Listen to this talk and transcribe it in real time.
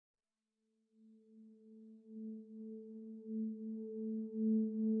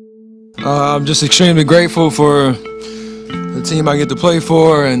I'm just extremely grateful for the team I get to play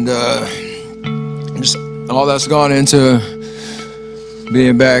for, and just all that's gone into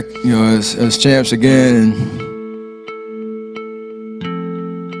being back, as champs again.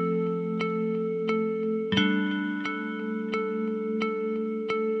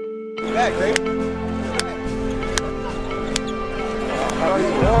 Back, baby.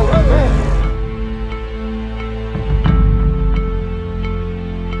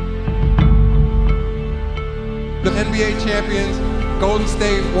 The NBA champions, Golden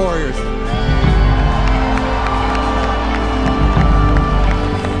State Warriors.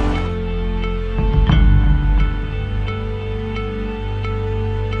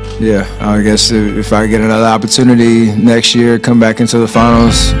 Yeah, I guess if I get another opportunity next year, come back into the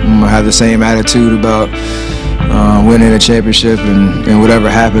finals, I'm gonna have the same attitude about winning a championship, and whatever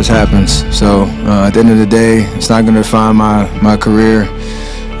happens, happens. So at the end of the day, it's not gonna define my career.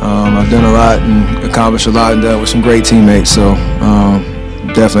 I've done a lot and accomplished a lot and dealt with some great teammates, so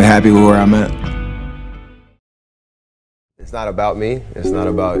definitely happy with where I'm at. It's not about me. It's not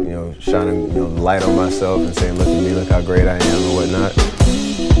about, shining, the light on myself and saying, look at me, look how great I am and whatnot.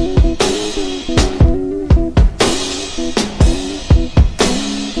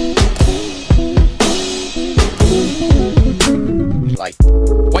 Like,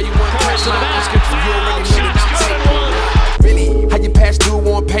 why you want to crash the basket? You already know that I'm taking. Really? How you pass due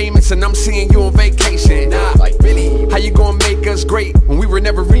on payments and I'm seeing you on vacation? Nah. Like, really? How you gonna make us great when we were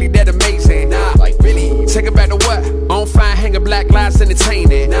never really that amazing? Nah. Like, really? Take it back to what? On fine, hanging black lives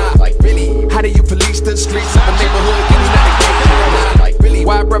entertaining. Nah. Like, really? How do you police the streets of a neighborhood and you're not engaging? Nah. Like, really?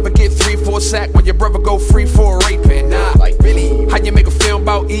 Why brother get 3-4 sack when your brother go free for raping? Nah. Like, really? How you make a film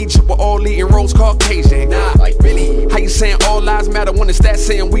about Egypt with all eating rolls Caucasian? Nah. Like, really? How you saying all lives matter when it's that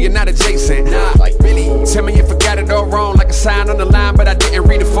saying we are not adjacent? Nah. Like, really? Tell me you forgot it all wrong, like a sign on the line, but I didn't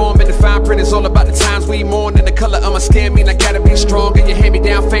read the form. And the fine print is all about the times we mourn, and the color of my skin mean I gotta be strong. And you hand me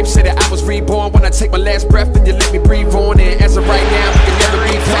down fame, said that I was reborn. When I take my last breath, then you let me breathe on. And as of right now, we can never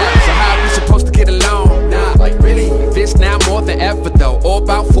be past. So how are we supposed to get along? Nah. Like, really? This now more than ever though, all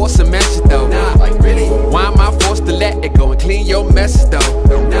about force and measure though. Nah. Like, really? Why am I forced to let it go and clean your messes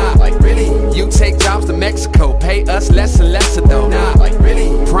though? Nah. Like, really? You take jobs to Mexico, pay us less and lesser though. Nah. Like, really?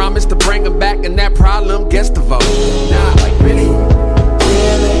 Promise to bring them back and that problem gets the vote. Nah. Like, really?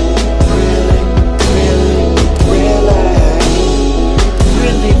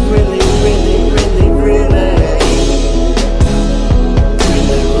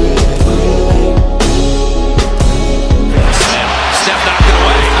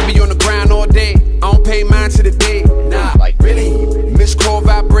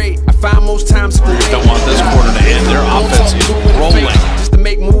 Don't want this quarter to end. Their offense is rolling. Just to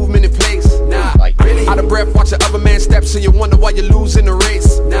make movement in place. Nah, like, really? Out of breath, watch the other man step, so you wonder why you're losing the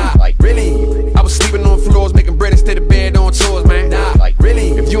race. Nah, like, really? I was sleeping on floors, making bread instead of bed on tours, man. Nah, like, really?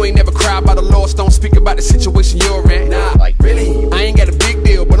 If you ain't never cried about a loss, don't speak about the situation you're in. Nah, like, really? I ain't got a big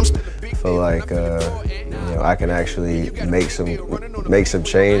deal, but I'm still a big deal. I feel like I can actually make some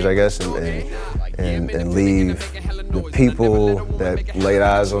change, I guess, and leave the people that laid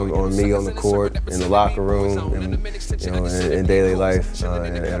eyes on me on the court, in the locker room, and in daily life,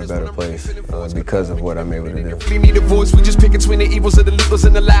 at a better place because of what I'm able to do. We need a voice. We just pick between the evils of the legals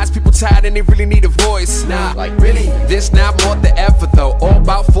and the lies. People tired and they really need a voice. Nah, like, really? This now more than ever though, all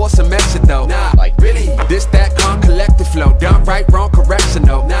about force and measure though. Nah, like, really? This that calm collective flow, done right, wrong, correction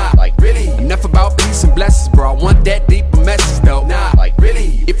though. Nah, like, really? Enough about peace and blessings, bro. I want that deeper message though. Nah, like,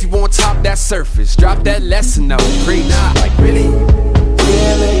 really? If you want top that surface, drop that lesson though. Preach. Nah, like, really?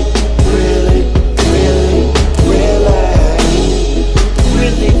 Really?